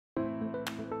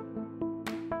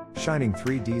Shining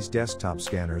 3D's desktop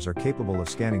scanners are capable of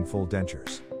scanning full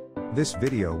dentures. This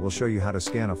video will show you how to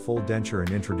scan a full denture and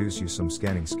introduce you some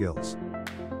scanning skills.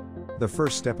 The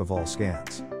first step of all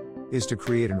scans is to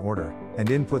create an order and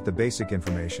input the basic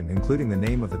information including the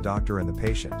name of the doctor and the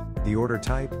patient, the order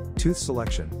type, tooth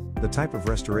selection, the type of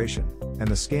restoration, and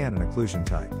the scan and occlusion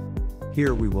type.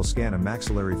 Here we will scan a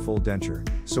maxillary full denture,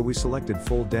 so we selected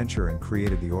full denture and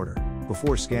created the order.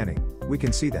 Before scanning, we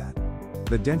can see that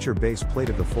the denture base plate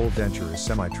of the full denture is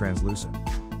semi-translucent.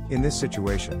 In this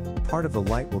situation, part of the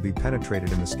light will be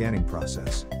penetrated in the scanning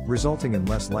process, resulting in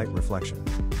less light reflection.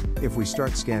 If we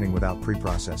start scanning without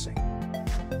pre-processing,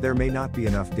 there may not be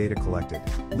enough data collected,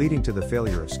 leading to the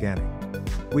failure of scanning.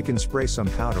 We can spray some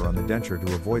powder on the denture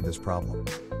to avoid this problem.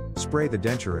 Spray the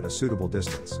denture at a suitable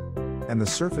distance, and the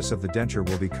surface of the denture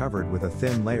will be covered with a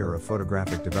thin layer of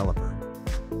photographic developer.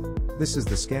 This is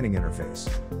the scanning interface.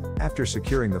 After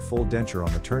securing the full denture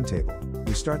on the turntable,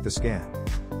 we start the scan.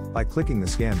 By clicking the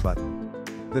scan button,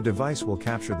 the device will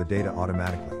capture the data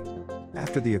automatically.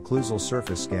 After the occlusal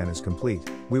surface scan is complete,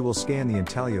 we will scan the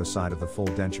intaglio side of the full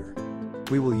denture.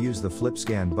 We will use the flip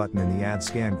scan button in the Add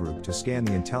Scan group to scan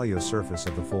the intaglio surface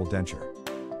of the full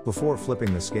denture. Before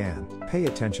flipping the scan, pay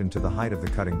attention to the height of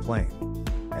the cutting plane.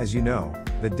 As you know,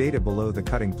 the data below the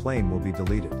cutting plane will be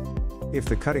deleted. If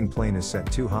the cutting plane is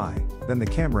set too high, then the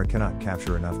camera cannot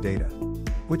capture enough data,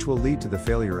 which will lead to the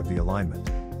failure of the alignment.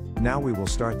 Now we will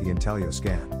start the intaglio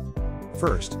scan.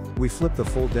 First, we flip the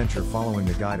full denture following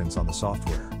the guidance on the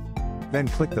software. Then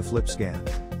click the flip scan.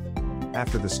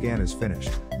 After the scan is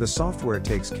finished, the software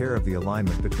takes care of the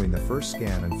alignment between the first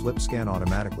scan and flip scan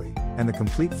automatically, and the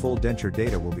complete full denture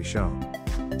data will be shown.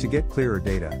 To get clearer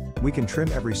data, we can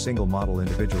trim every single model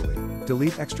individually,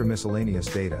 delete extra miscellaneous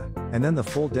data, and then the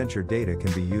full denture data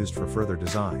can be used for further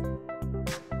design.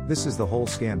 This is the whole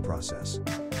scan process.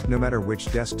 No matter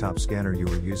which desktop scanner you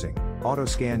are using,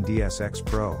 AutoScan DSX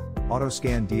Pro,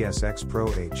 AutoScan DSX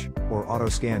Pro H, or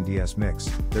AutoScan DS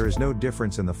Mix, there is no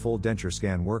difference in the full denture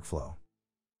scan workflow.